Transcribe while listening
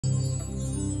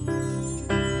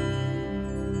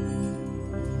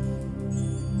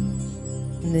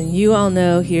And then you all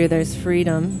know here there's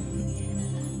freedom.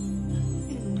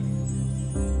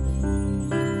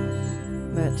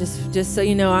 But just so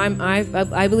you know,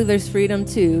 I believe there's freedom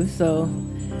too. So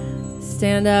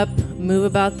stand up, move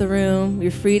about the room. You're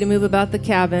free to move about the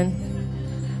cabin.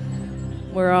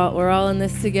 We're all in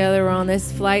this together. We're on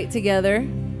this flight together.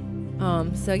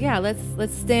 So yeah,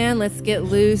 let's stand. Let's get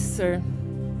loose, or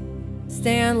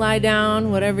stand, lie down,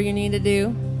 whatever you need to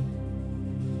do.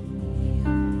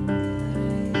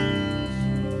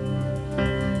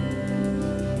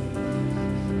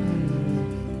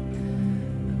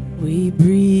 We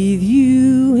breathe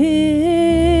you in,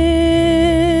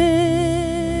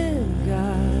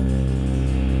 God,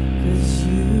 'cause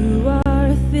you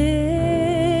are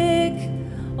thick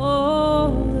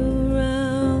all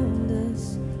around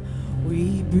us.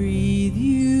 We breathe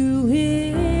you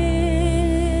in,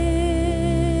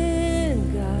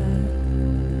 God,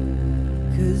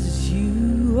 'cause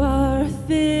you are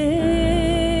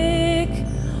thick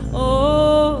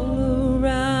all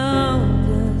around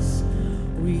us.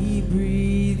 We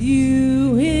breathe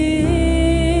you in.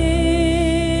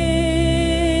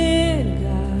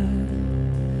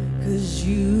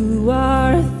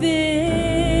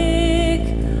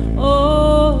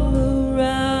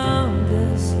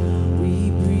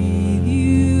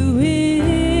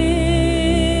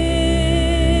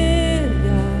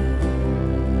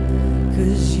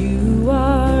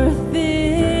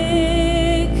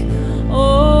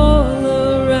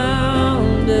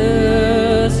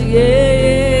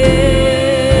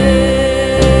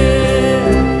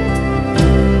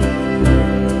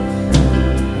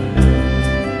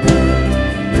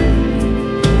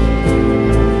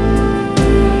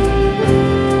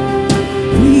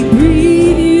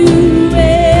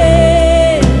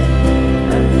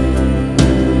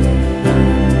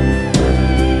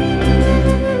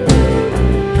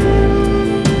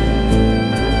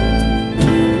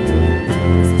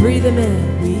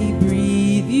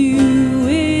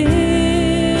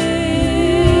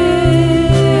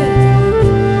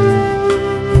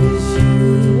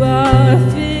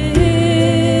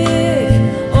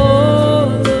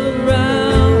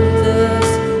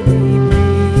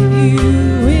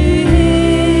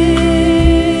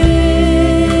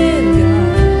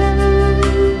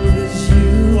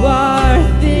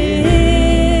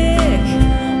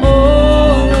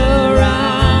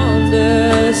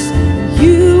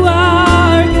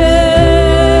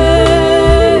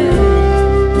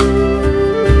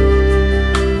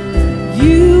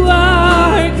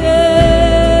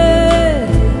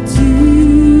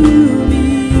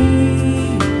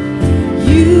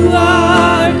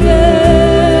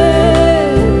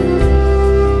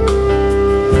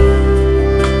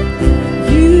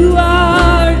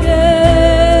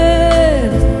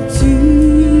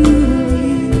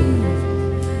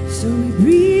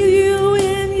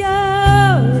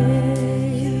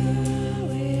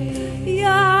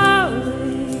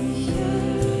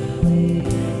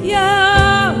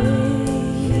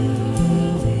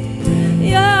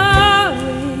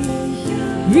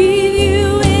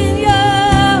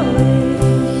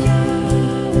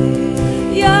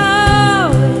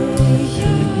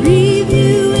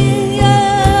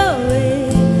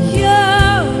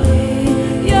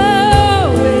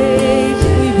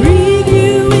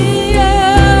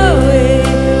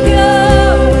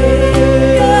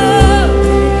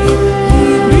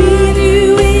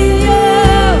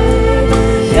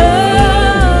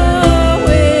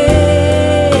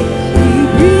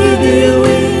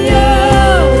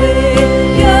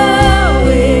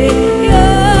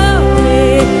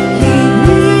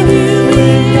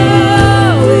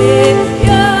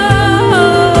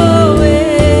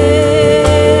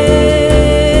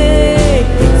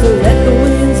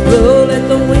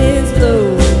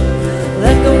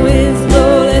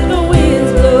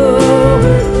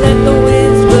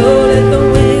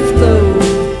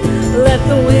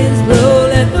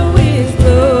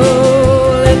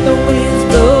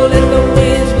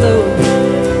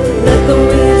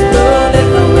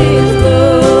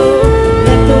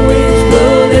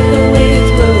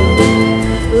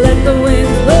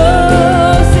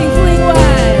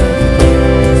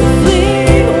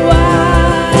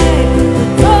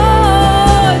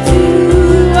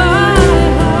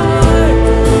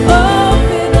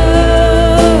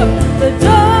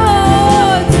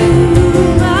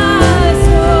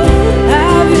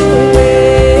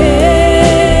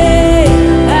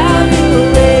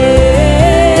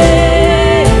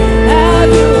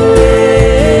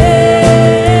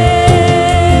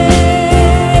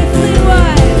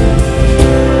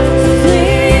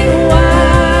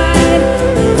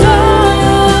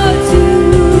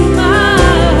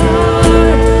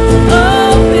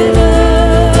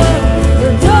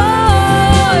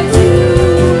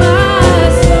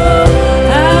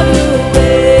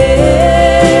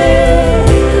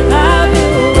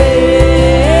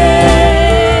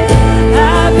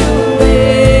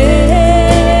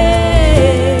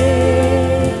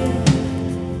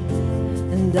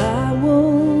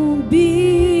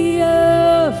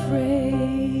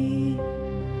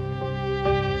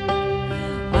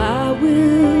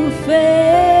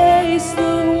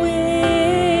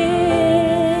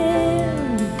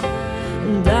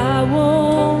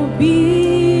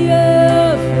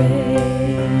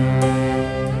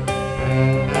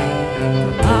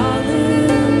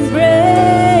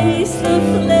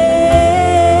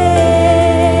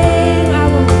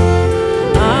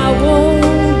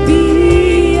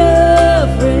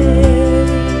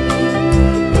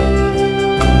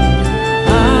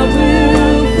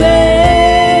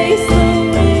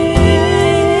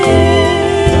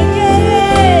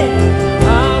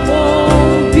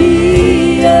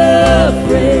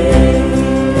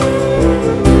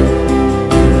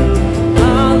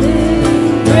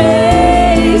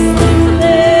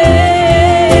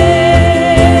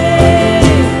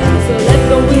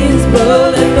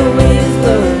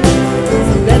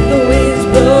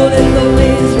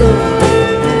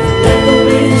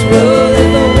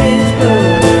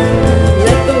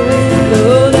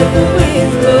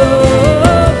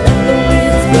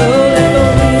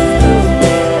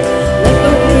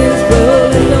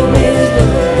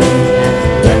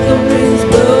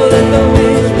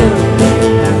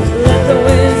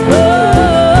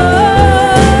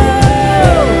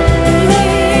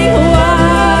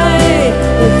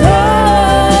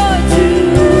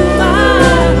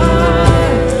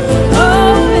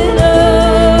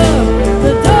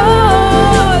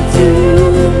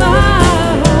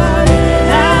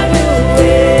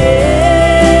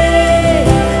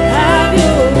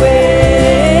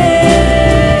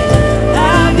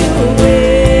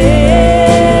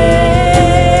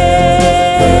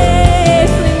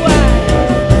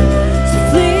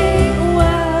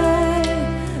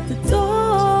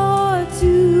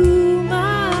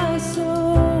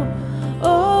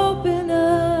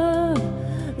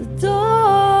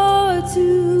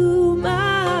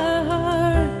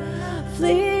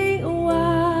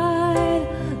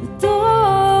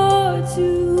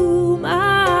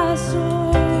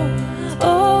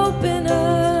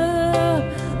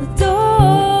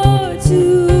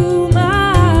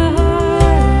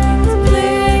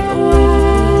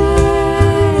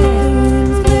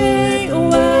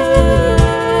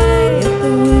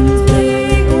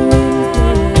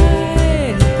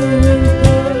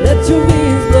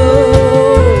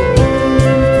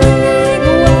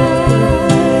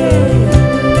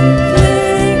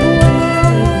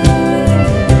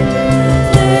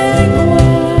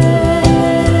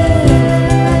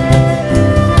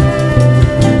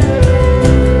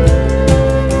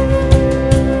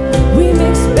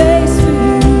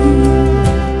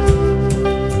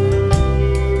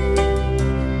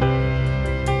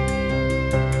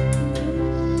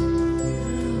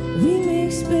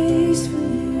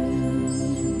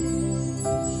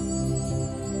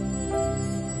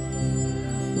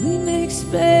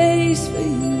 space for you.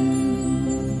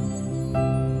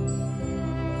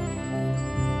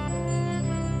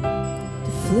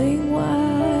 To fling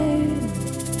wide,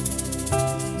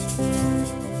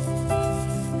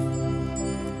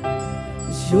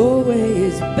 'cause your way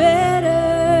is better.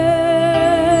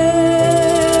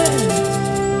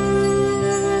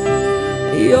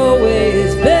 Your way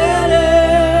is better.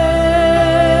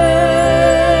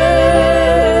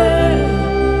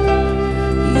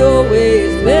 Your way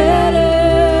is better.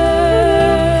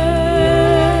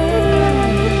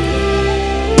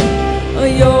 Oh,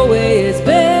 your way is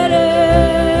better.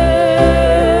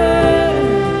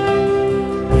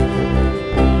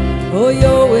 Oh,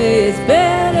 your way is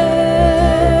better.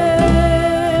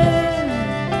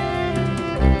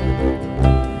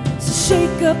 So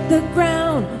shake up the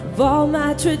ground of all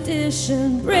my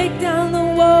tradition, break down the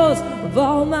walls of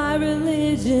all my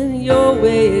religion. Your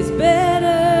way is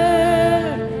better.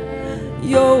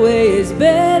 Your way is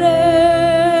better.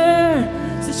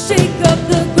 So shake up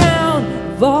the ground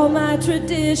of all my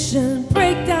tradition,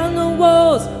 break down the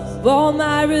walls of all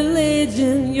my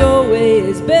religion. Your way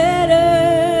is better.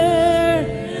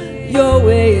 Your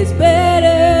way is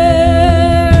better.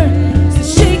 So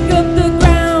shake up the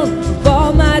ground of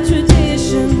all my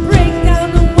tradition, break down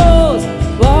the walls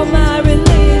of all my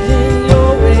religion.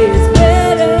 Your way is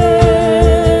better.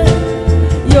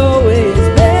 Your way is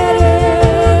better.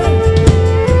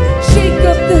 Shake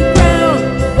up the ground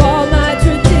of all my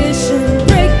tradition,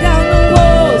 break down the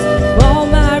walls of all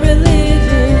my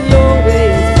religion. Your way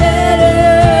is better.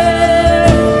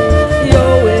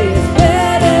 Your way is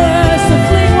better. So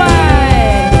fling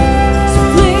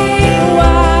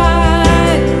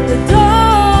wide, the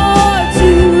door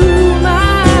to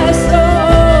my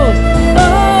soul.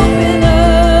 Open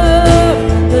up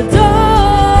the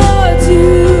door to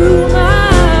my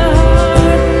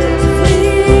heart.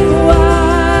 Fling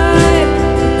wide,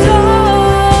 the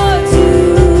door to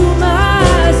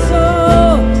my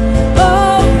soul.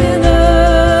 Open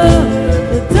up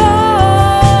the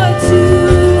door to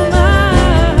my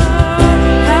heart.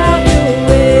 Have your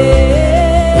way,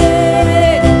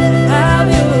 have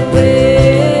your way,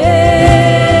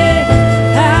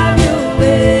 have your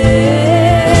way,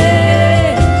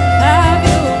 have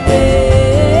your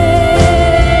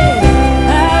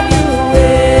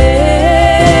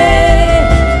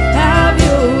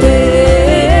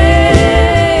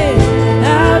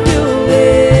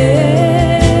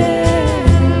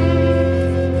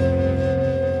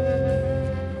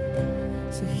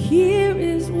So here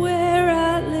is where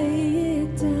I lay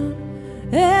it down,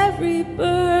 every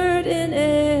burden,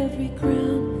 every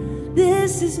crown.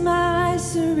 This is my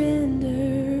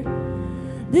surrender.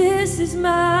 This is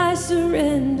my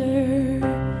surrender.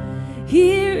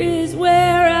 Here is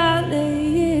where I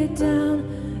lay it down,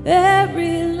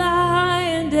 every lie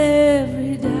and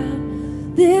every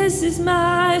doubt. This is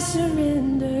my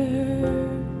surrender.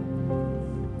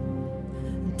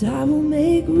 And I will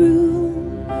make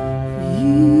room for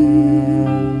you.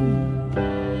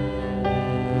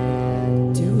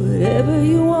 Do whatever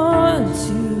you want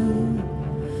to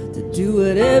do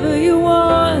whatever you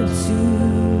want to.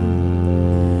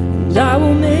 And I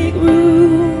will make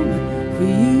room for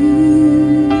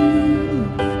you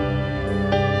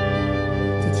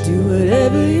to do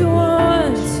whatever you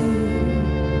want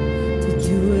to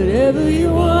do whatever you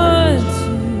want to.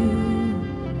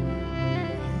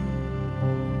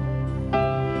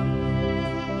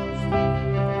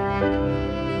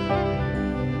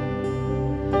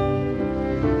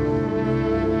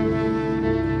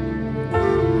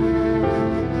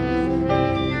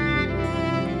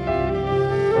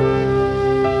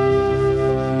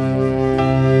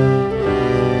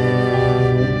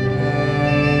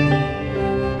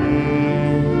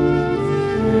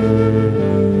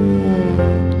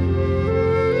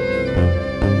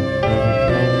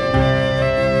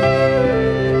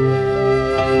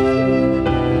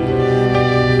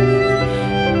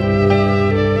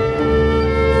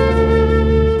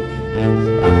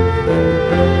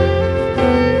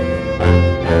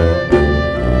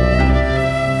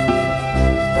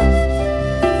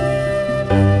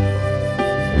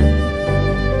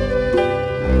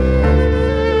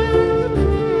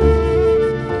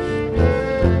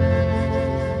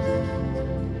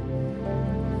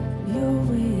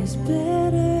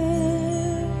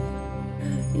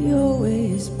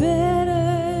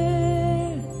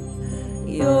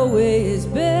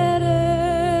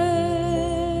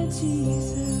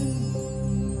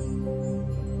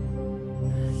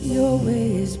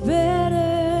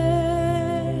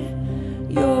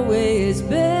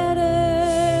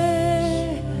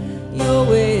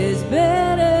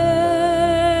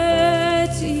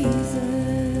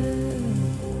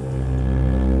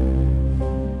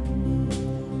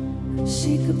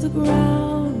 the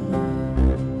ground,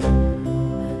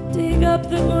 dig up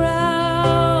the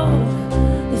ground,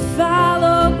 the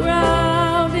fallow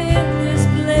ground in this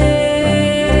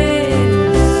place.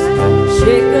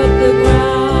 Shake up the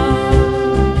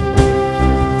ground,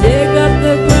 dig up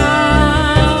the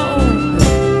ground,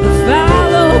 the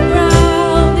fallow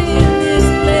ground in this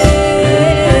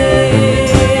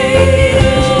place.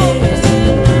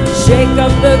 Shake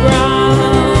up the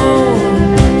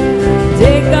ground,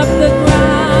 dig up the ground,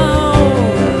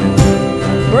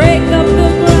 break up the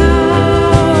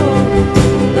ground,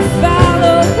 the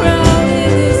fallow ground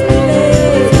in this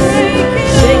place.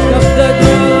 Shake up the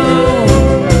ground,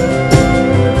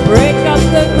 break up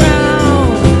the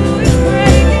ground,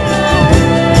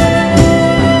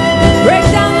 break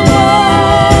down the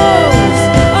walls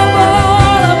of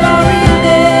all of our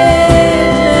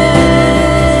religions.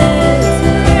 It's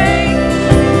great,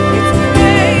 it's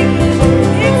great,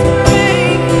 it's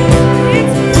great,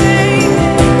 it's great,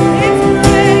 it's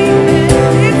great,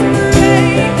 it's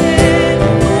great. The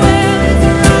well is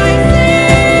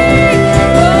rising,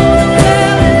 oh the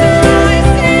well is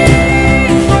rising,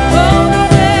 oh the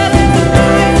well is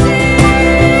rising.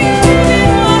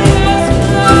 Living waters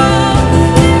flow,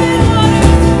 living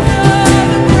waters flow. The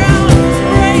ground is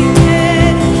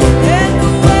breaking, and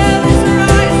the well is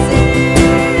rising.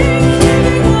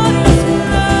 Living waters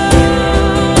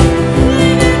flow,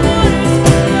 living waters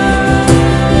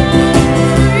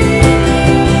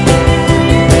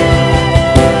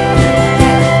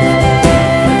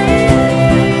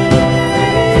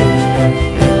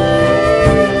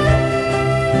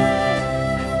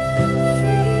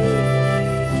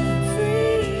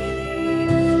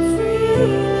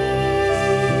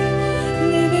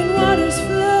living waters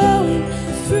flowing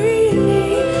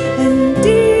freely and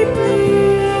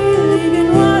deeply. Living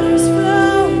waters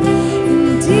flowing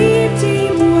from deep,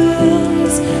 deep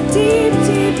wells, deep,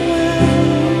 deep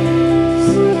wells,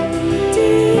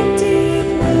 deep, deep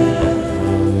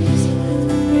wells.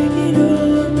 Break it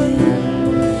open,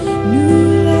 new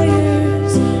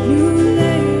layers, new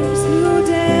layers, new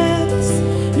depths,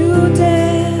 new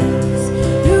depths,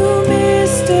 new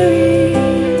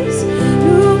mysteries in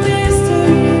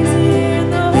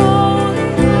the holy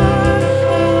heart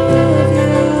of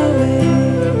Yahweh.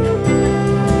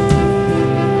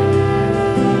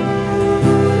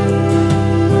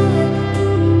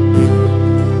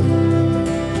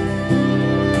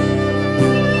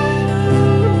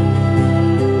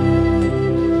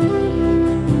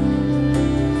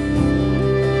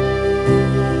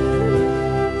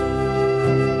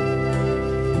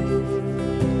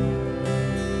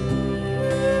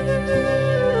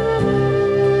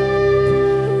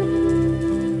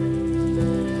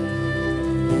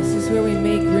 This is where we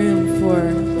make room for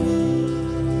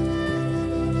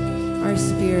our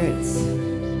spirits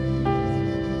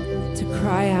to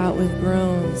cry out with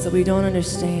groans that we don't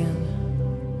understand.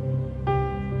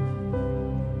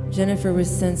 Jennifer was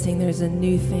sensing there's a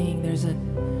new thing, there's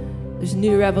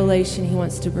new revelation he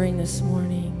wants to bring this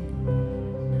morning.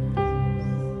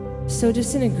 So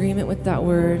just in agreement with that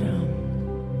word,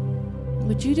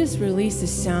 would you just release a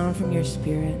sound from your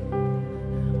spirit?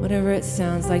 Whatever it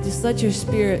sounds like, just let your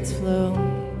spirits flow.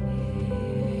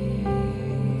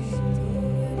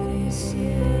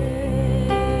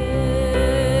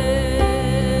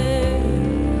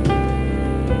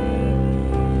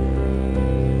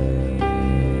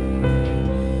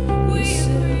 We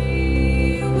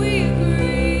agree, we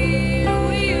agree,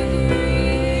 we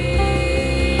agree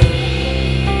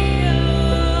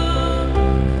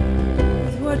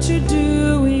with what you're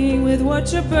doing, with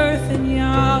what you're birthing,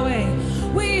 Yahweh.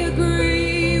 We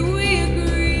agree, we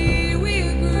agree, we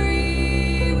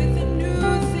agree with a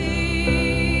new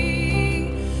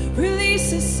thing.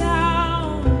 Release a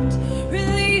sound,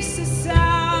 release a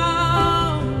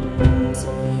sound,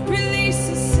 release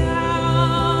a sound.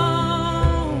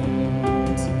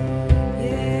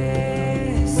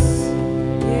 Yes,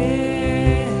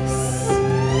 yes,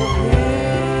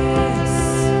 yes.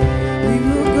 We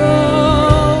will go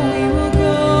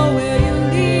where you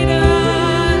lead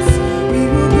us. We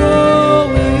will go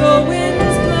where your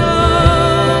winds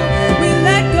blow. We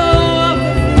let go of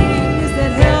the things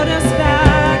that held us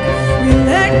back. We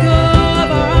let go of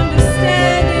our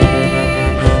understanding.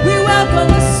 We welcome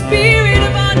the spirit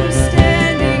of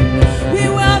understanding. We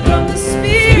welcome the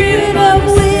spirit of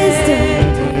wisdom.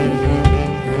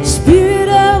 Spirit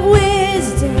of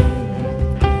wisdom.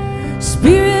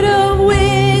 Spirit of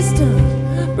wisdom.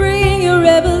 Bring your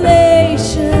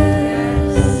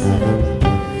revelations.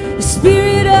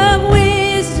 Spirit of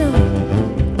wisdom.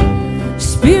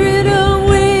 Spirit of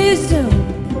wisdom.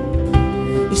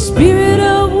 Spirit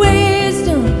of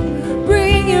wisdom.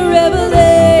 Bring your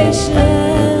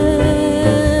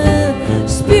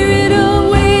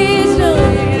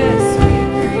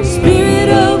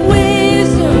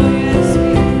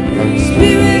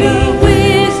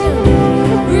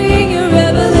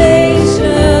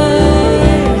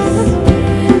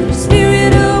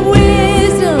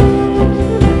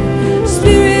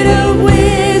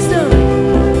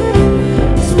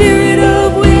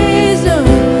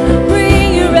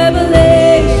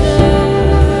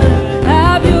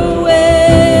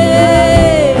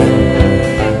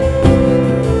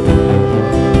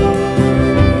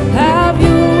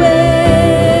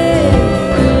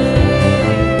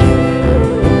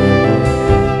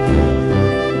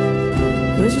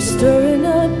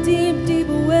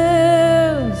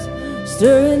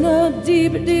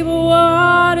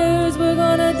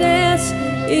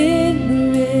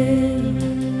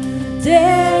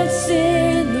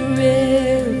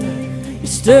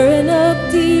stirring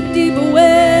up deep, deeper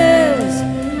wells.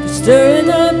 You're stirring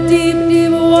up deep,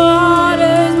 deeper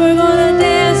waters. We're gonna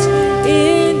dance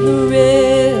in the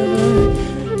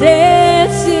river,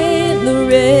 dance in the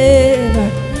river.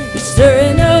 You're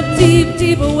stirring up deep,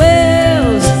 deeper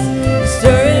wells. You're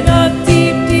stirring up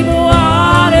deep, deeper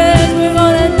waters. We're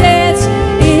gonna dance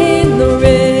in the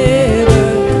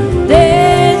river,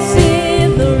 dance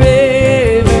in the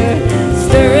river.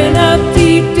 Stirring up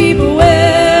deep, deeper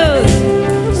wells.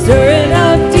 Stirring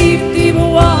up deep, deeper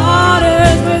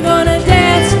waters. We're gonna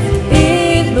dance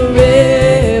in the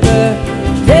river,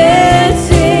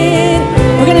 dancing.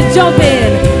 We're gonna jump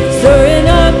in. Stirring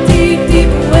up deep,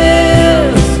 deeper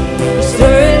wells.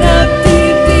 Stirring up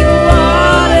deep, deeper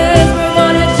waters. We're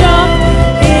gonna jump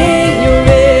in your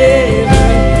river,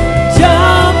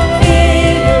 jump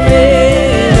in your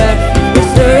river. We're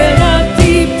stirring up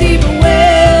deep, deeper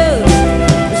wells.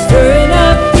 We're stirring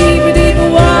up deep, deeper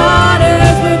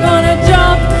waters. We're gonna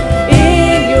jump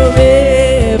in your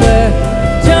river,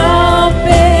 jump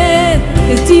in.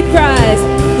 His deep cries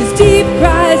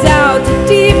out,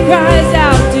 deep cries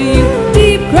out to you,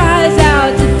 deep cries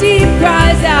out to you.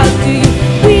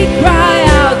 We cry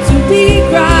out to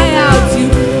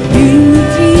you,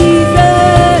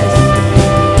 Jesus.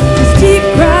 His deep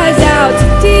cries out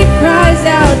to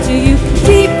you,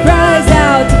 deep cries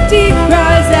out to you.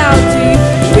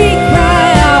 We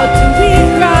cry out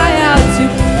to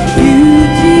you,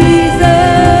 Jesus.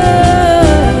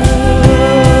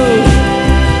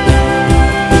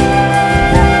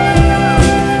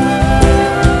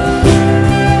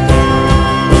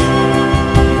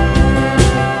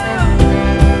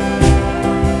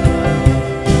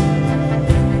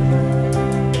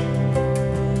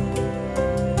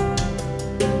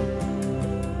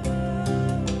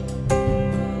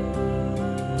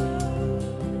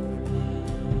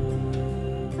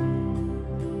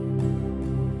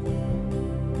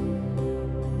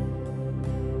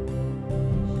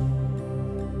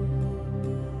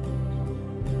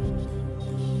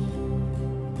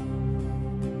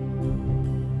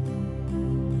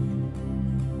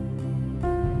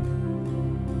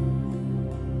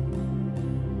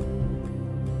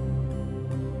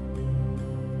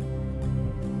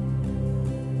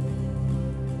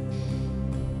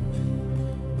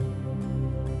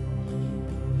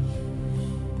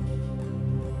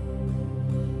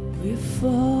 We're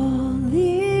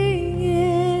falling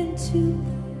into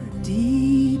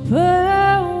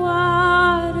deeper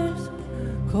waters,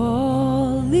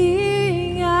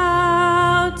 calling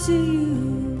out to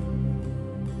you.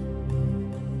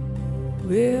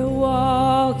 We're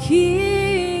walking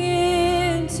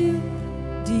into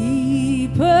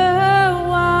deeper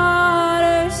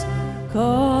waters,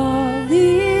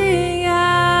 calling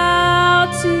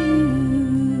out to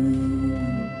you.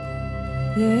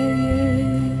 Yeah, yeah.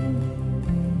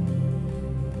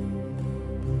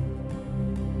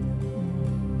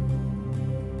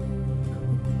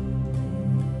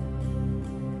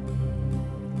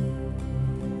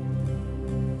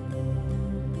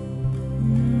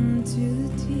 To the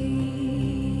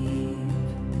deep,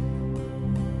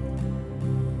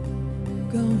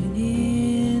 going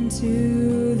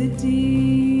into the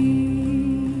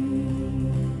deep,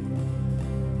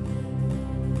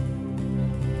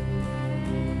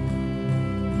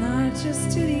 not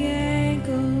just to the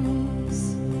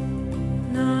ankles,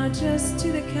 not just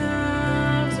to the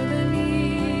calves or the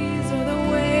knees or the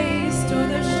waist or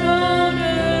the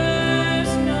shoulders,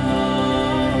 no.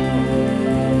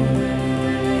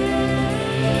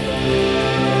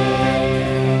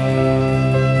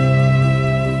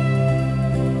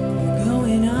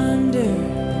 Going under.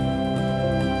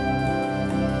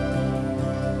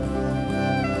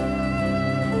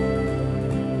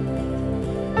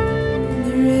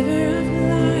 The river of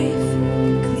life,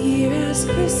 clear as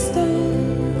crystal,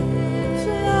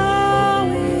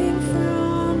 flowing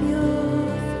from your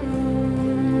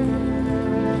throne.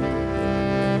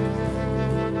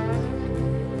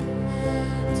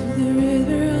 To the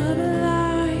river of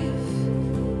life,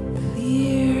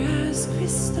 clear as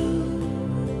crystal,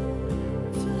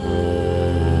 flowing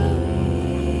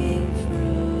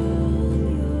from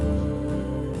your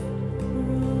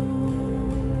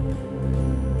throne.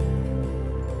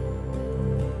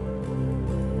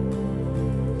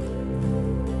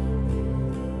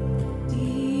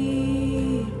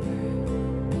 Deeper,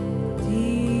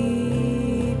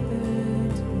 deeper,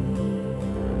 deeper.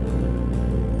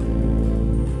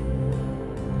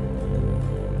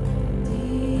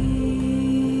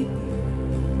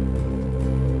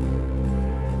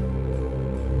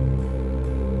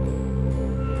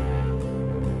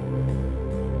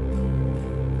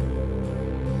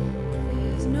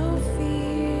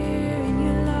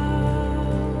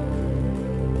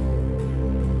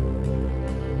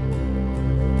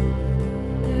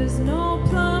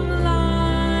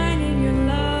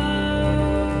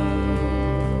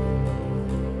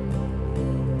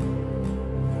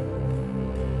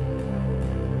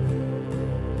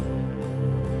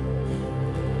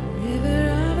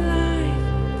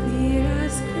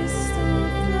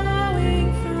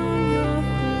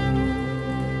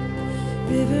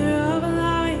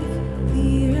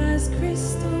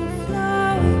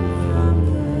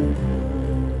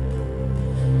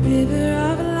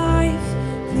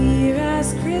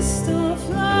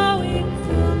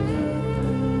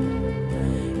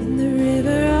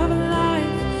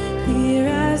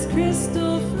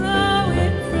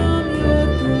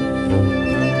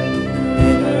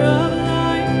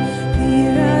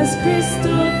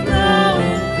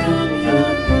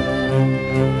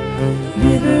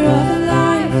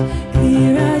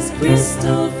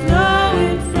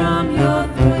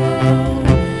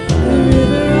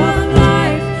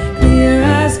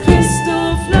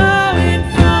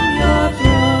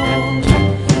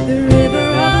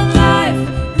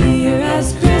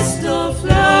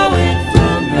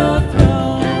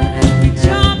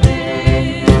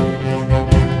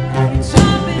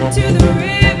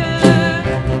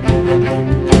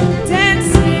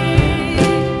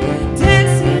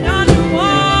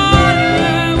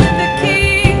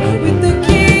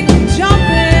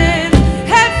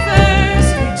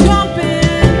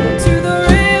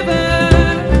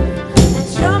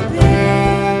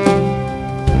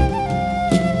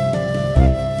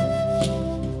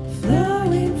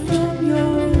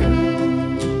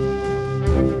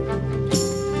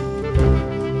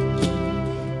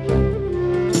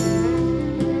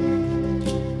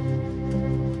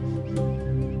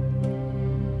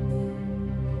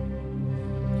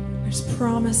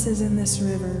 Promises in this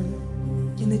river,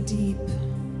 in the deep.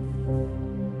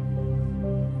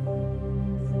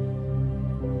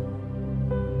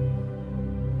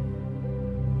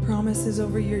 Promises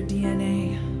over your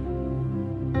DNA.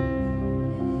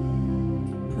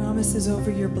 Promises over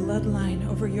your bloodline,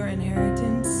 over your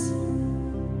inheritance.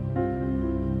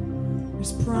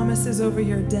 There's promises over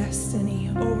your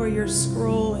destiny, over your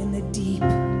scroll in the deep.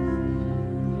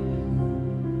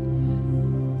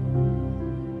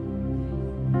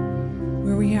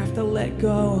 We have to let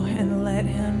go and let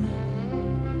Him.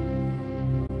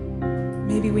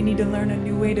 Maybe we need to learn a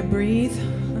new way to breathe.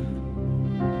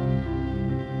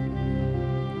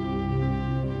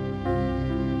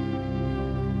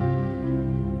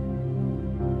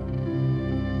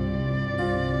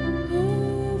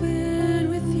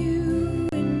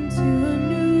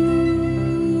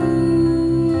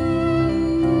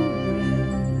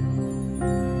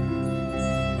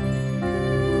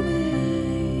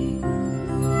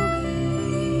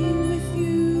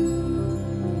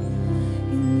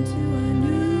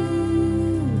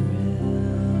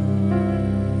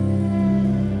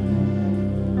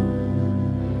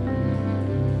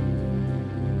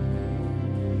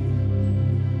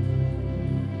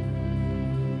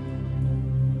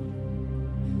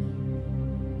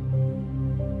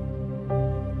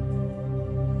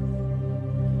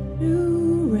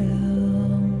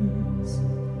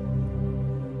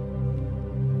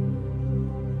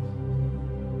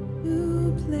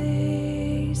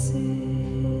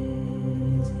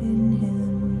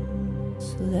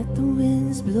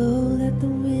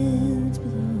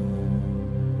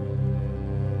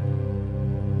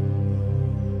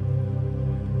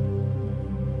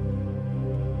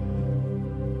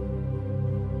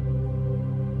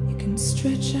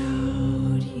 Stretch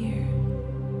out here.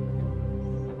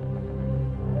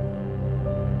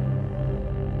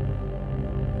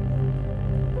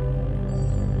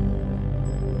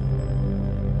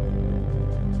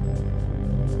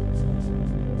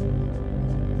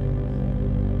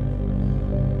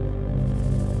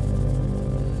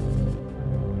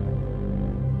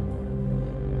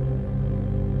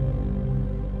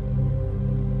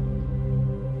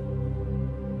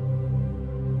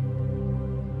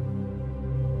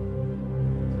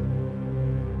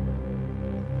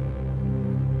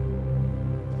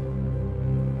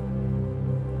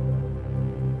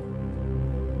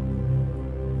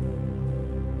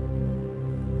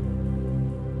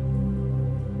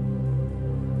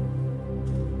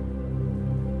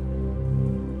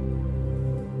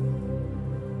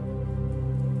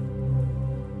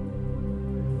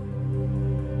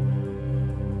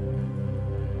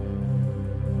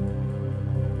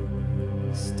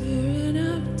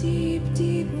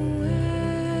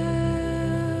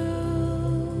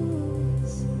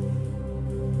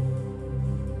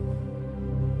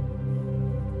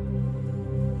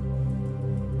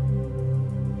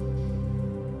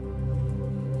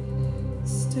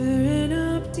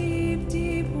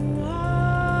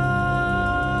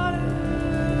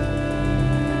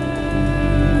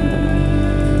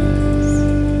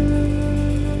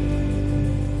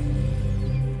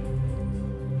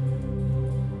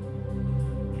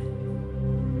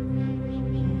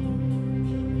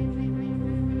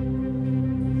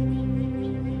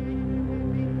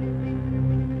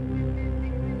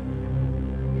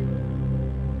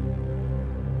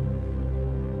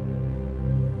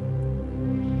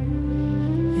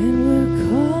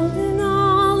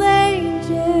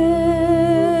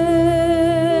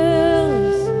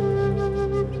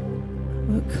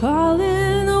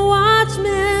 calling the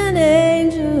watchmen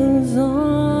angels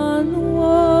on the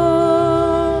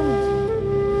walls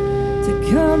to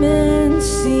come and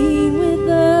sing with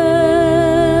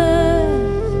us.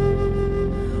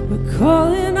 We're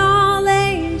calling all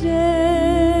angels.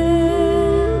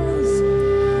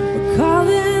 We're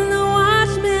calling the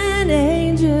watchmen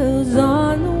angels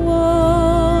on the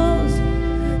walls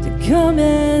to come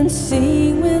and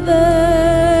sing with us.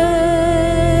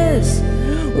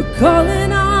 We're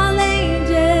calling all angels.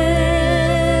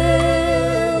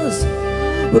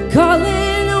 We're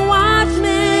calling the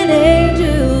watchmen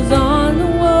angels on the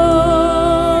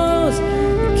walls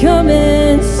to come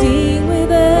and sing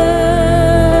with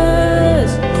us.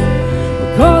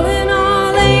 We're calling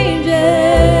all angels.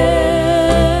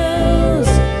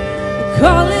 We're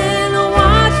calling the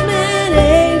watchmen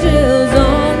angels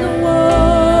on the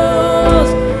walls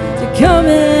to come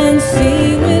and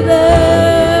sing with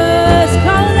us.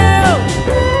 Call it out.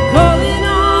 Calling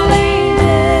all angels.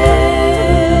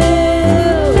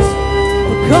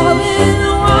 We're calling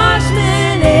the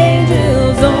watchmen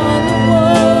angels on the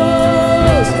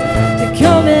walls to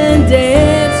come and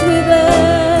dance with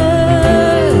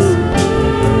us.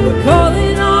 We're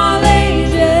calling all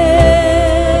angels.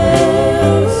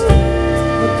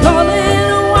 We're calling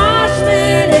the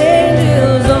watchmen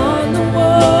angels on the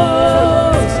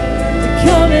walls to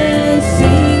come and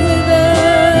sing with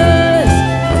us.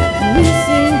 We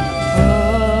sing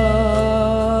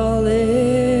hallelujah.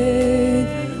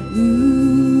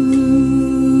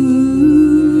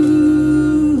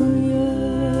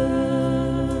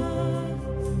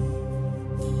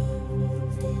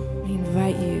 We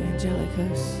invite you, angelic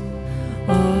hosts.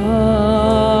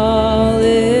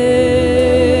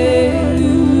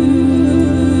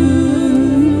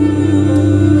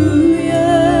 Hallelujah.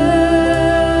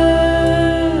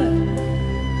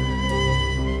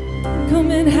 Come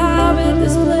and inhabit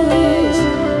this place.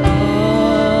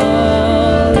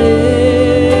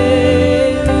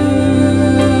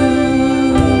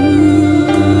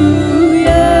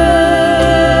 Hallelujah.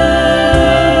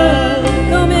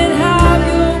 Come and have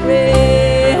your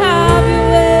way, have your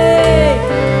way.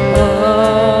 Hallelujah.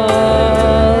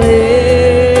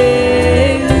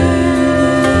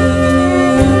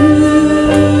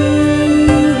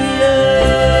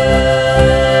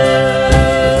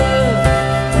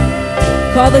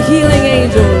 Call the healing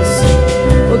angels.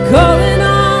 We're calling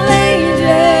all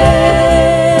angels.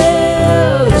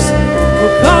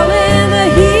 We're calling the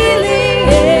healing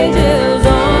angels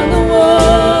on the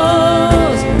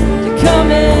walls to come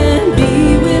and be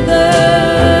with us.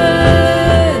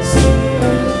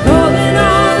 Calling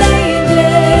all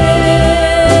angels.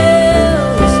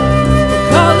 We're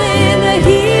calling the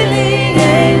healing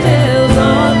angels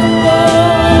on the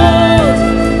walls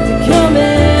to come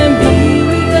and be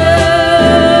with us.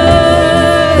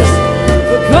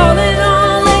 We're calling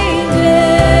all angels.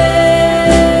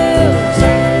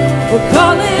 We're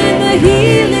calling the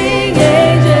healing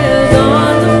angels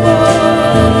on the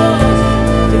walls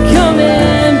to come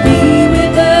and be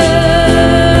with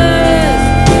us.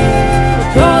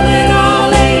 We're calling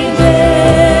all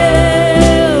angels.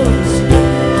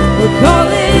 We're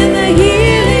calling the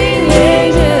healing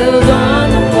angels on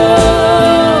the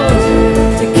walls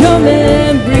to come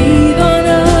and breathe on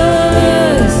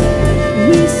us.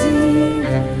 We sing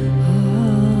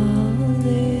hallelujah.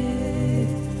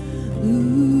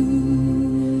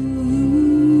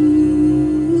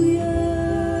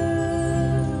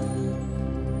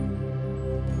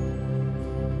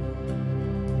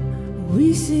 We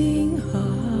sing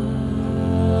hallelujah.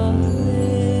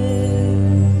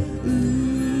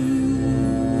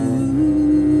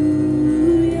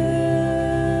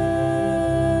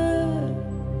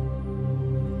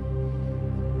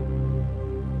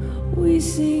 We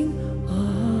sing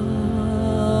hallelujah.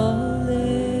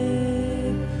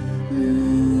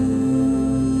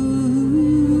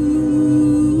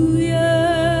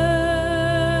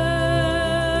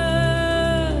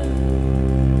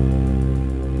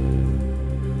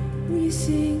 We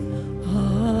sing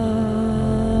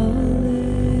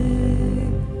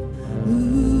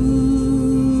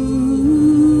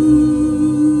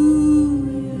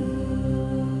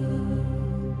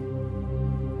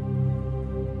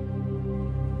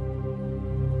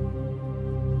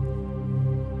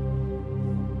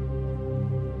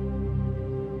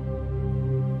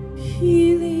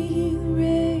healing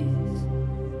rays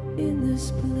in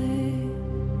this place.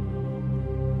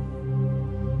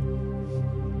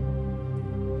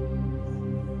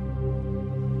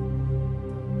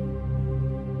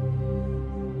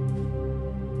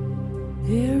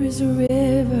 There is a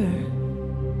river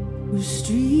whose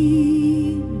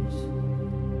streams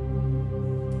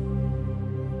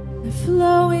and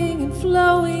flowing and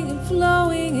flowing and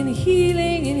flowing and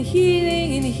healing and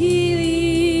healing and healing.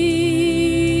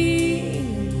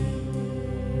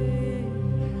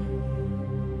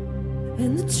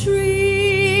 And the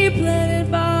tree planted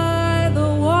by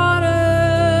the water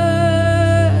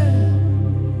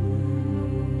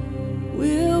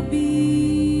will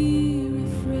be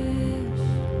refreshed.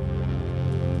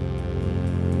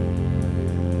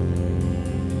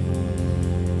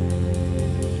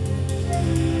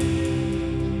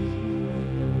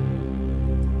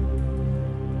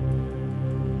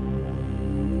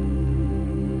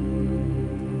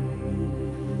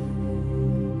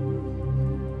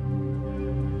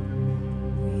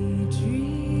 We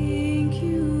drink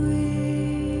you in.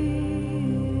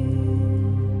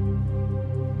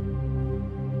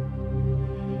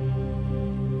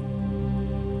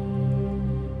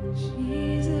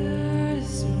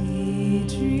 Jesus, we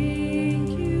drink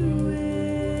you in.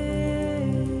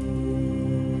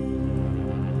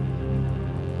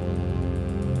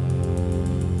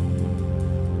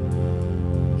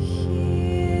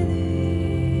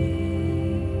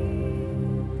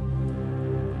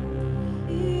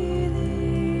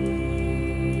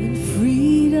 And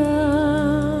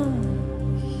freedom,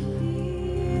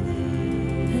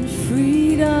 and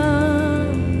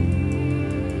freedom,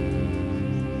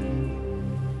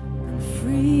 and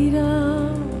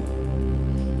freedom,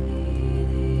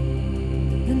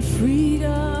 and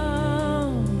freedom,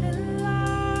 and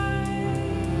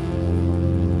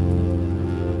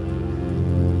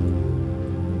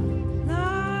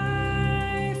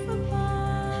life abundant.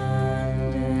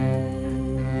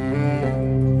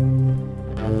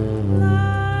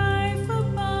 Life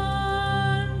abundant.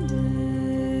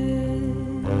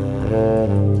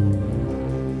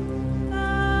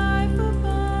 Life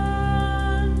abundant.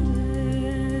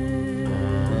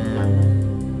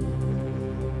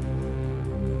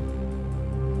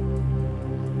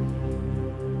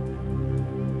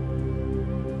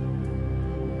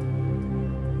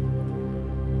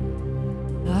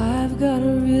 I've got a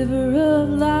river of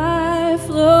life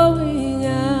flowing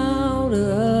out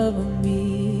of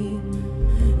me.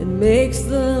 It makes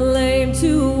the lame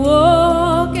to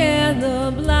walk and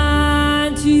the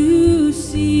blind to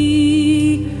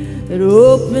see. It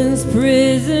opens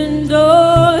prison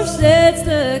doors, sets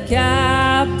the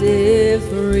captive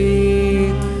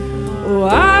free. Oh,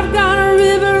 I've got a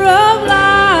river of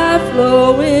life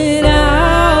flowing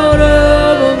out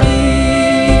of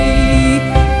me.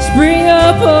 Spring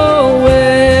up, oh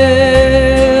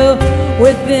well,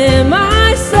 within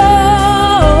my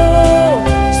soul.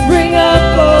 Spring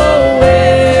up, oh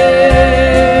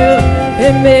well,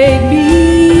 and make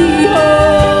me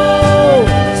whole.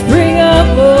 Spring up,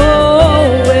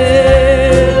 oh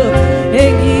well,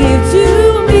 and give to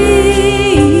me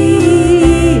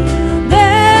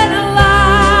that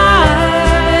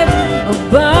life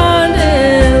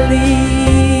abundantly.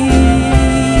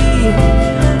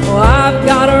 Oh, I've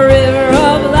got a river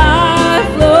of life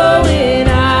flowing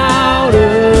out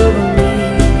of me.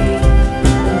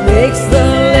 It makes the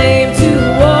lame to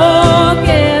walk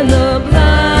and the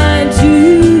blind to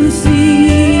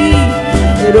see.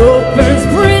 It opens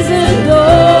prison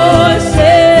doors,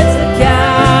 sets the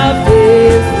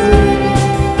captive free.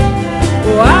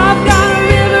 Oh, I've got a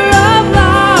river of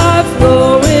life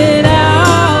flowing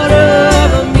out of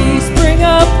me. Spring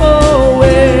up, oh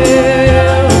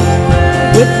well,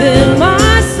 within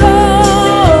my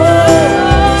soul.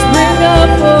 Spring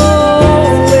up, oh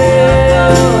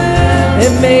well,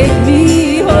 and make me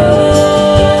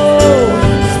whole.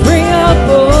 Spring up,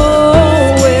 oh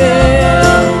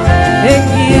well, and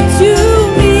give to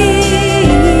me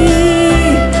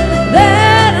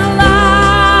that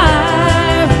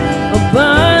life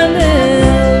abundantly.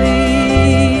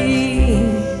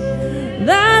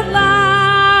 That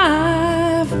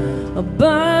life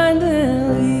abundantly.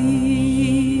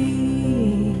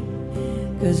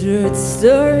 'Cause it's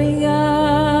stirring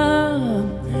up,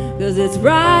 'cause it's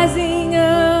rising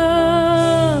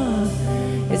up.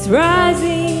 It's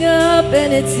rising up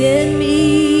and it's in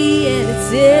me, and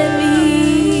it's in me.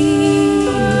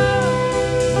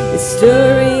 It's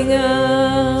stirring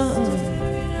up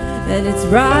and it's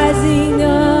rising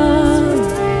up.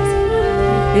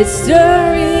 It's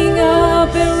stirring up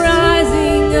and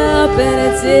rising up and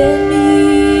it's in me.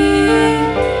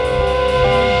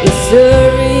 It's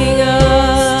stirring up.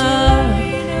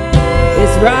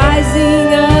 It's rising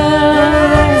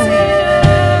up.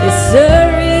 It's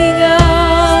stirring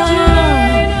up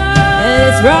and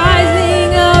it's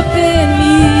rising up in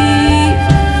me.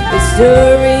 It's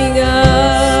stirring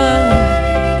up.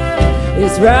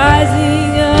 It's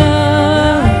rising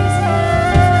up.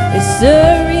 It's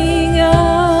stirring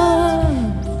up.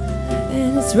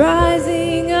 it's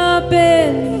rising up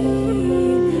in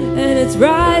me, and it's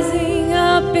rising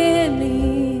up in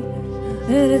me,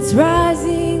 and it's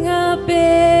rising up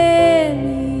in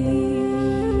me.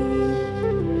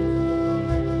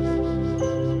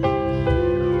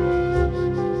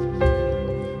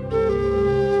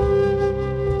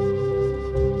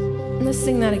 Let's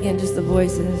sing that again, just the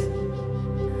voices.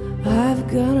 I've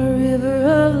got a river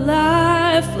of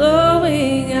life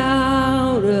flowing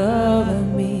out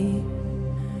of me.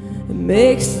 It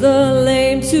makes the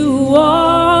lame to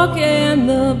walk and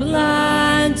the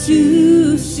blind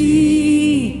to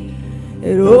see.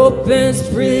 It opens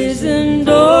prison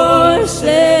doors,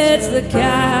 sets the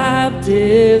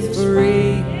captives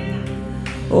free.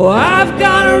 Oh, I've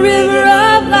got a river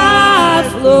of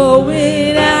life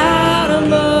flowing out of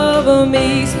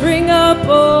me. Spring up,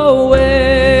 oh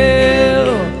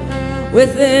well,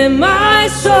 within my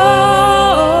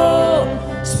soul.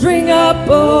 Spring up,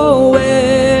 oh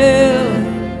well,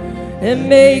 and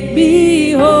make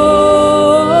me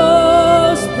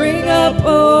whole. Spring up,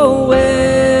 oh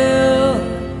well,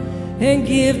 and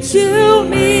give to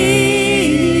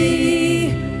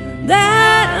me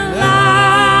that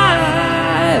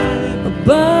life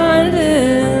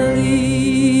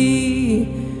abundantly.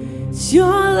 It's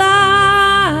your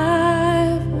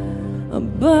life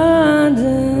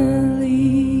abundantly.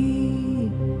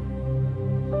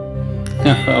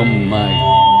 Oh my.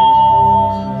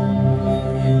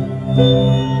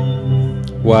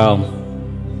 Wow.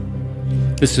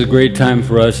 This is a great time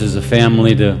for us as a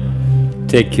family to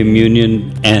take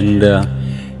communion and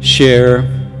share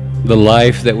the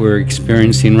life that we're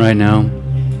experiencing right now.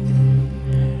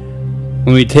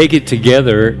 When we take it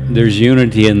together, there's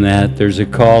unity in that. There's a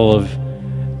call of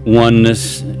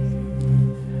oneness.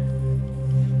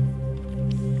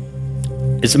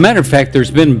 As a matter of fact,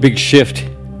 there's been a big shift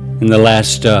in the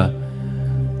last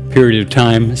period of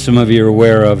time, some of you are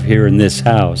aware of here in this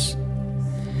house.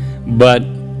 But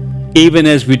even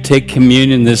as we take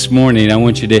communion this morning, I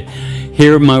want you to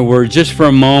hear my words just for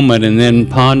a moment and then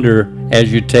ponder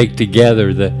as you take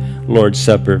together the Lord's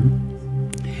Supper.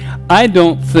 I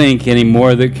don't think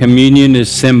anymore that communion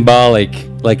is symbolic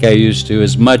like I used to,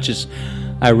 as much as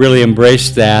I really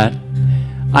embrace that.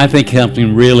 I think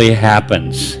something really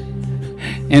happens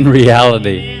in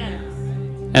reality.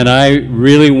 And I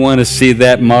really want to see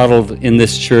that modeled in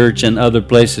this church and other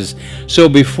places. So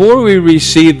before we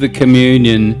receive the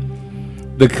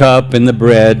communion, the cup and the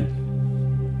bread,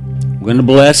 we're going to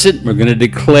bless it. We're going to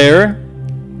declare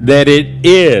that it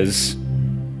is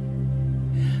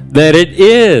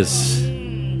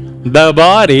the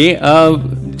body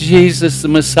of Jesus the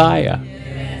Messiah.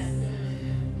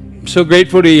 I'm so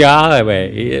grateful to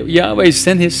Yahweh. Yahweh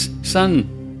sent his son,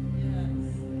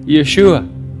 Yeshua.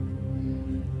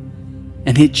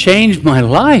 And he changed my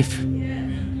life.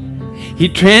 He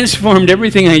transformed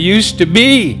everything I used to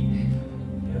be.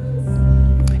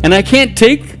 And I can't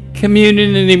take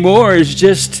communion anymore as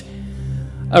just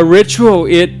a ritual.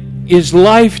 It is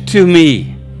life to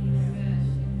me.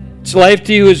 It's life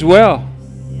to you as well.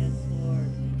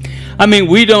 I mean,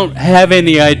 we don't have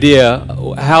any idea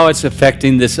how it's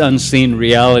affecting this unseen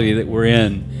reality that we're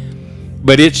in.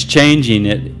 But it's changing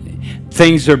it.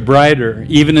 Things are brighter,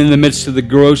 even in the midst of the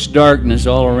gross darkness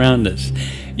all around us.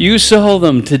 You saw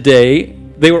them today.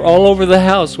 They were all over the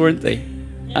house, weren't they?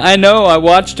 I know. I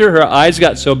watched her. Her eyes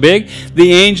got so big.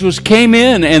 The angels came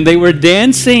in, and they were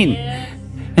dancing.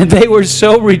 And they were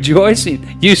so rejoicing.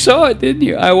 You saw it, didn't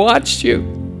you? I watched you.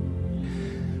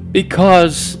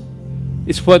 Because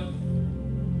it's what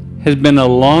has been a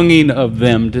longing of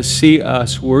them to see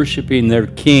us worshiping their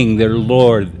King, their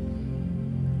Lord.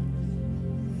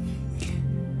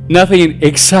 Nothing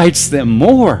excites them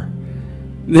more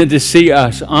than to see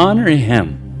us honor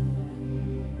him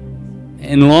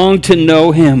and long to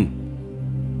know him.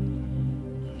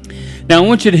 Now I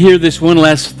want you to hear this one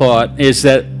last thought, is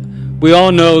that we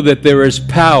all know that there is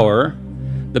power,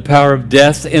 the power of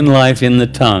death and life in the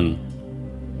tongue.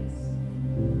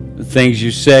 The things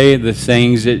you say, the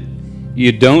things that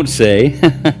you don't say.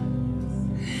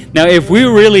 Now if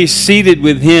we're really seated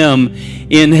with him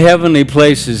in heavenly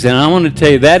places, and I want to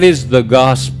tell you, that is the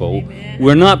gospel. Amen.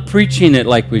 We're not preaching it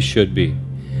like we should be.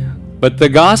 But the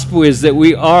gospel is that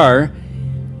we are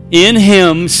in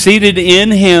him, seated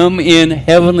in him in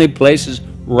heavenly places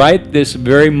right this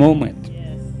very moment.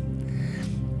 Yes.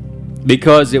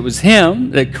 Because it was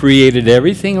him that created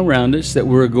everything around us that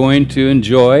we're going to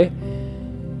enjoy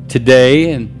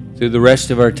today and through the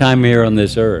rest of our time here on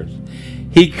this earth.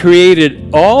 He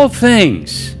created all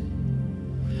things,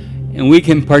 and we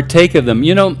can partake of them.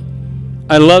 You know,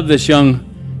 I love this young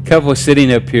couple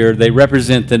sitting up here. They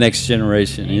represent the next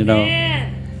generation, you know.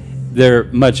 they're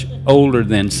much older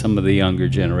than some of the younger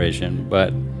generation.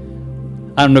 But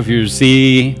I don't know if you're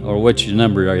Z or what your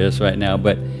number is right now,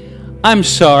 but I'm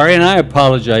sorry, and I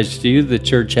apologize to you. The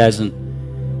church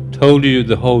hasn't told you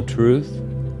the whole truth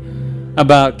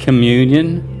about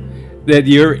communion, that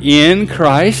you're in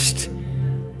Christ,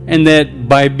 and that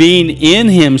by being in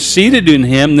Him, seated in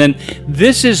Him, then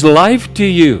this is life to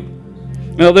you.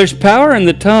 Well, there's power in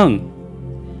the tongue.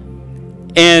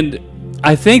 And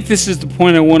I think this is the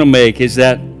point I want to make, is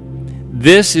that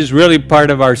this is really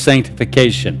part of our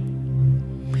sanctification.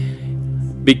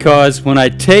 Because when I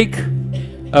take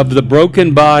of the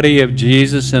broken body of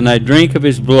Jesus and I drink of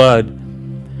His blood,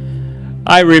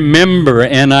 I remember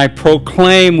and I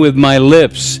proclaim with my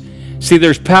lips. See,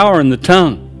 there's power in the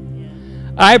tongue.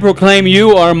 I proclaim,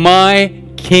 you are my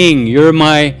King. You're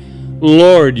my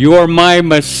Lord. You're my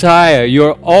Messiah.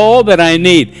 You're all that I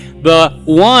need. The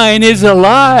wine is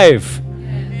alive.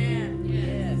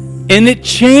 And it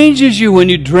changes you when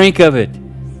you drink of it.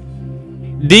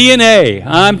 DNA.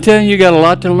 I'm telling you, you got a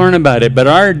lot to learn about it. But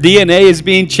our DNA is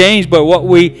being changed by what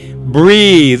we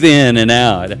breathe in and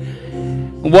out.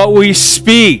 What we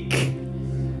speak.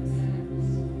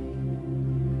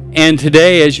 And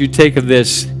today, as you take of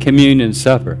this communion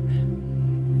supper,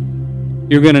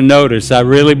 you're going to notice, I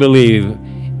really believe,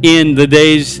 in the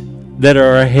days that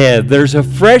are ahead, there's a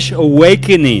fresh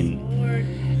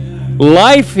awakening.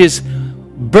 Life is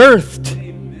birthed.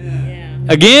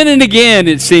 Again and again,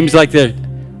 it seems like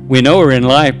we know we're in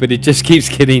life, but it just keeps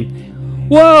getting,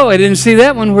 whoa, I didn't see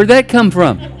that one. Where'd that come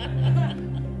from?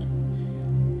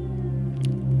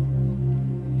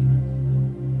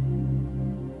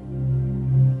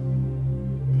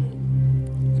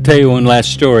 I'll tell you one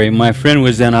last story. My friend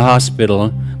was in a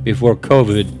hospital before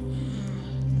COVID.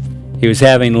 He was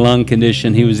having a lung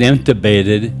condition. He was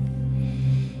intubated.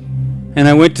 And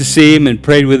I went to see him and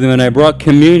prayed with him, and I brought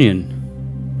communion,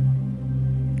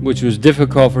 which was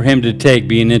difficult for him to take,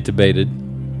 being intubated.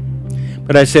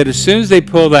 But I said, as soon as they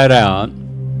pull that out,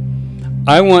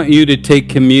 I want you to take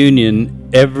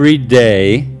communion every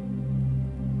day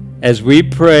as we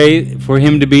pray for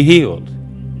him to be healed.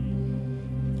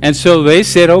 And so they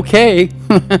said, okay.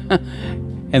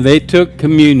 And they took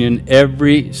communion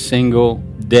every single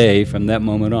day from that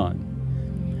moment on.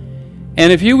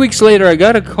 And a few weeks later, I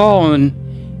got a call,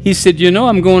 and he said, you know,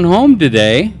 I'm going home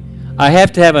today. I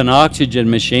have to have an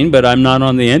oxygen machine, but I'm not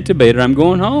on the intubator. I'm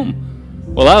going home.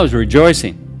 Well, I was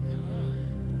rejoicing.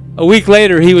 A week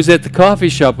later, he was at the coffee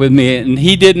shop with me, and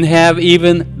he didn't have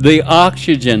even the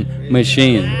oxygen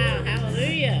machine. Wow,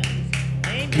 hallelujah.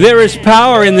 Amen. There is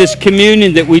power in this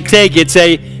communion that we take. It's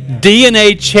a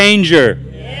DNA changer.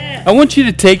 Yes. I want you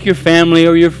to take your family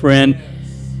or your friend,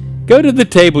 go to the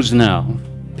tables now.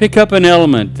 Pick up an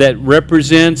element that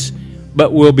represents,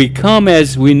 but will become,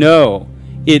 as we know,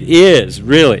 it is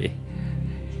really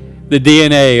the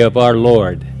DNA of our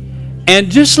Lord. And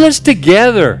just let's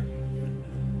together,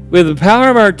 with the power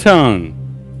of our tongue,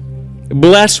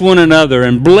 bless one another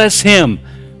and bless Him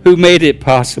who made it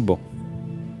possible.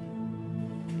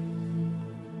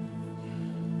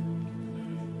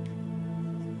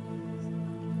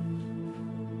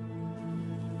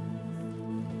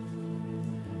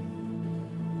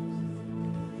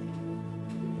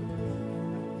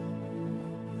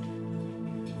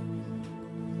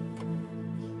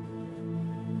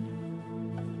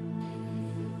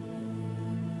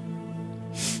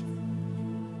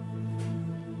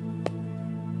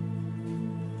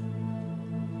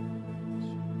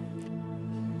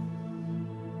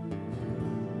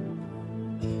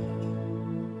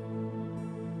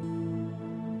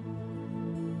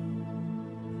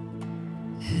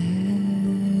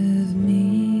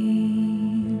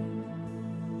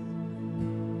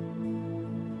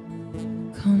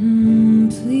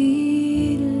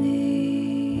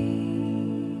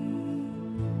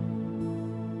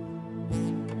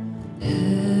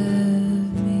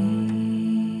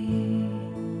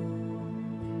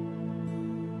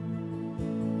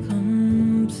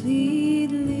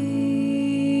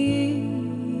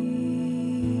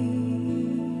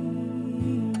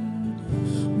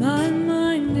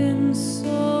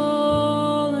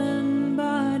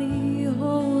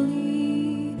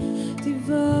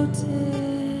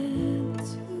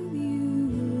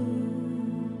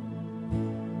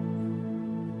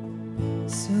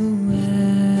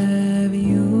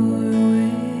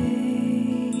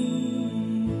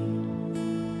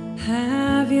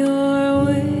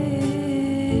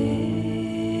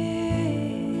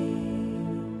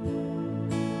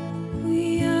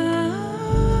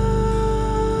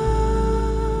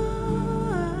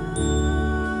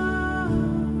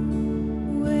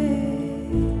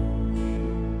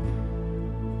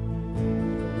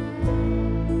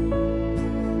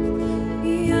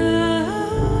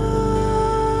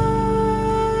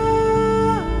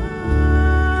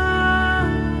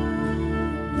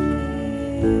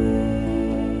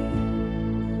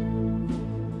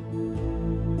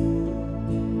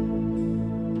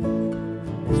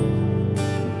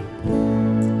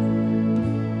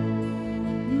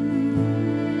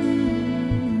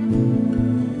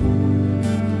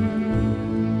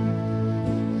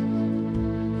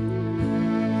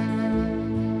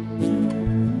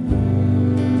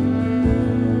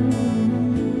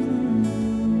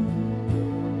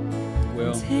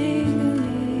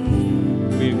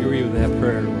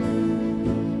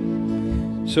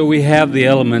 So we have the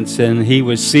elements, and he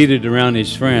was seated around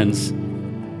his friends.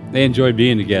 They enjoyed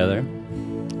being together,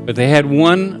 but they had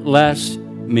one last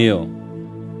meal.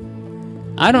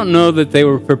 I don't know that they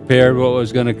were prepared what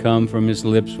was going to come from his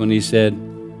lips when he said,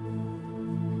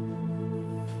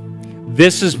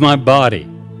 "This is my body.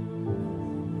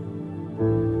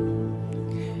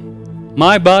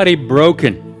 My body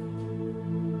broken."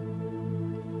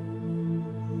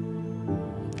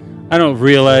 I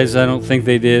don't think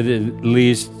they did, at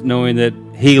least knowing that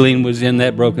healing was in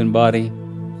that broken body.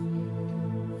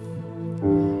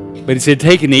 But he said,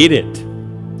 "Take and eat it."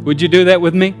 Would you do that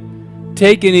with me?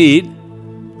 Take and eat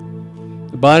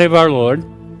the body of our Lord.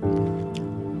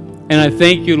 And I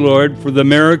thank you, Lord, for the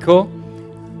miracle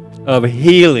of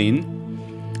healing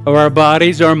of our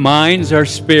bodies, our minds, our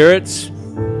spirits.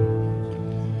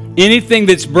 Anything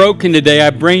that's broken today, I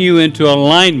bring you into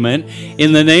alignment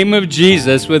in the name of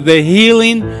Jesus with the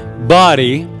healing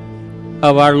body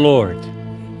of our Lord.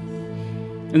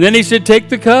 And then he said, "Take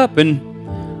the cup, and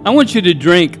I want you to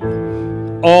drink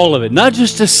all of it, not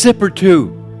just a sip or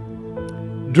two.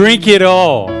 Drink it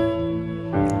all.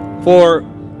 For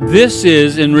this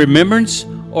is in remembrance,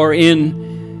 or in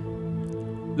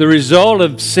the result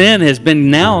of sin has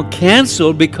been now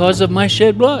canceled because of my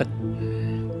shed blood.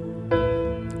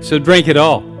 So drink it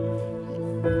all."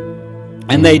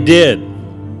 And they did.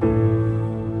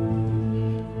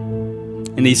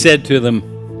 And he said to them,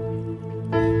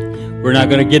 "We're not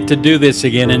going to get to do this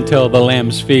again until the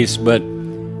Lamb's Feast, but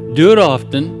do it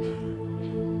often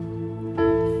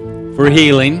for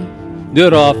healing. Do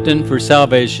it often for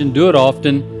salvation. Do it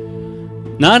often,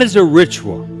 not as a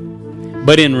ritual,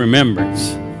 but in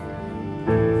remembrance."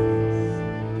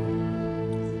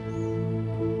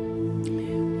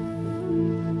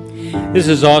 This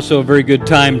is also a very good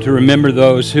time to remember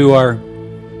those who are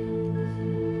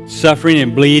suffering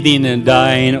and bleeding and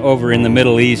dying over in the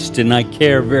Middle East, and I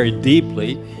care very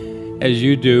deeply, as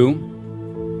you do.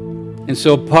 And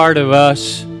so part of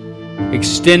us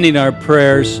extending our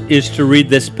prayers is to read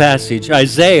this passage,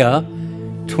 Isaiah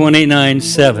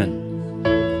 29:7.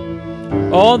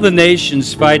 "All the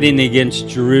nations fighting against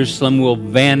Jerusalem will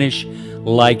vanish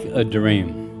like a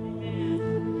dream.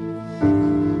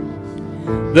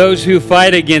 Those who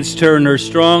fight against her in her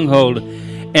stronghold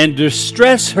and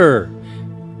distress her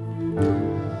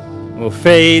will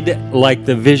fade like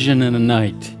the vision in the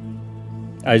night."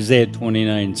 Isaiah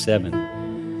 29:7.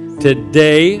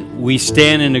 Today we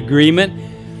stand in agreement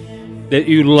that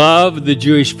you love the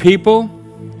Jewish people.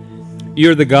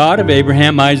 You're the God of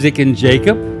Abraham, Isaac, and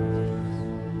Jacob.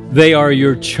 They are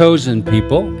your chosen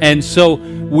people. And so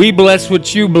we bless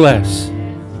what you bless.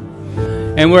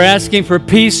 And we're asking for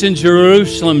peace in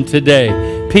Jerusalem today,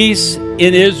 peace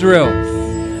in Israel,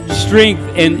 strength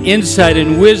and insight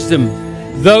and wisdom.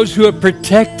 Those who are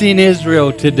protecting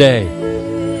Israel today,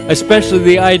 especially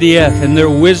the IDF and their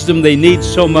wisdom they need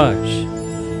so much.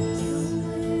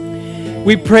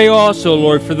 We pray also,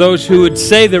 Lord, for those who would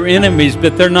say they're enemies,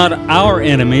 but they're not our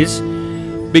enemies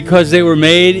because they were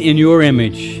made in your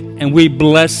image. And we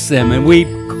bless them and we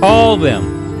call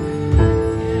them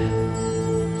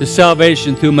to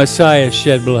salvation through Messiah's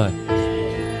shed blood.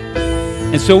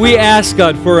 And so we ask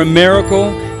God for a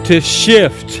miracle to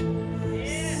shift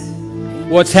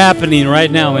what's happening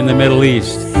right now in the Middle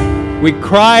East. We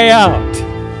cry out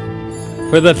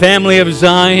for the family of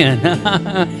Zion.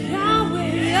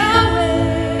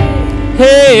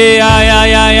 Hey, ay,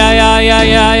 ay, ay, ay, ay,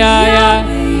 ay, ay, ay, ay.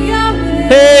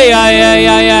 Hey, ay, ay,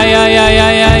 ay, ay, ay, ay,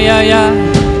 ay, ay, ay, ay.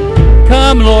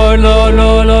 Come, Lord, Lord,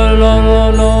 Lord, Lord, Lord,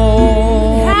 Lord, Lord.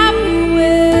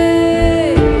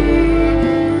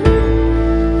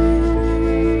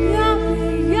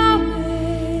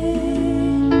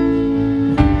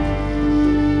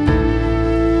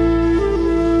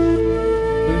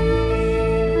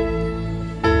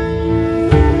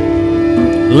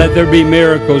 Let there be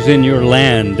miracles in your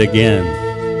land again.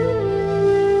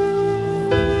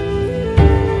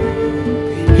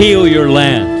 Heal your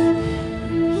land.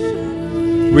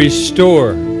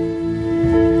 Restore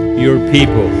your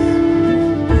people.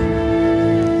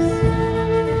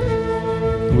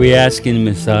 We ask in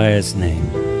Messiah's name,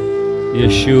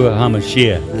 Yeshua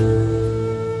HaMashiach.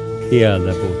 Kia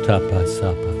la botapa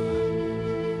sapa.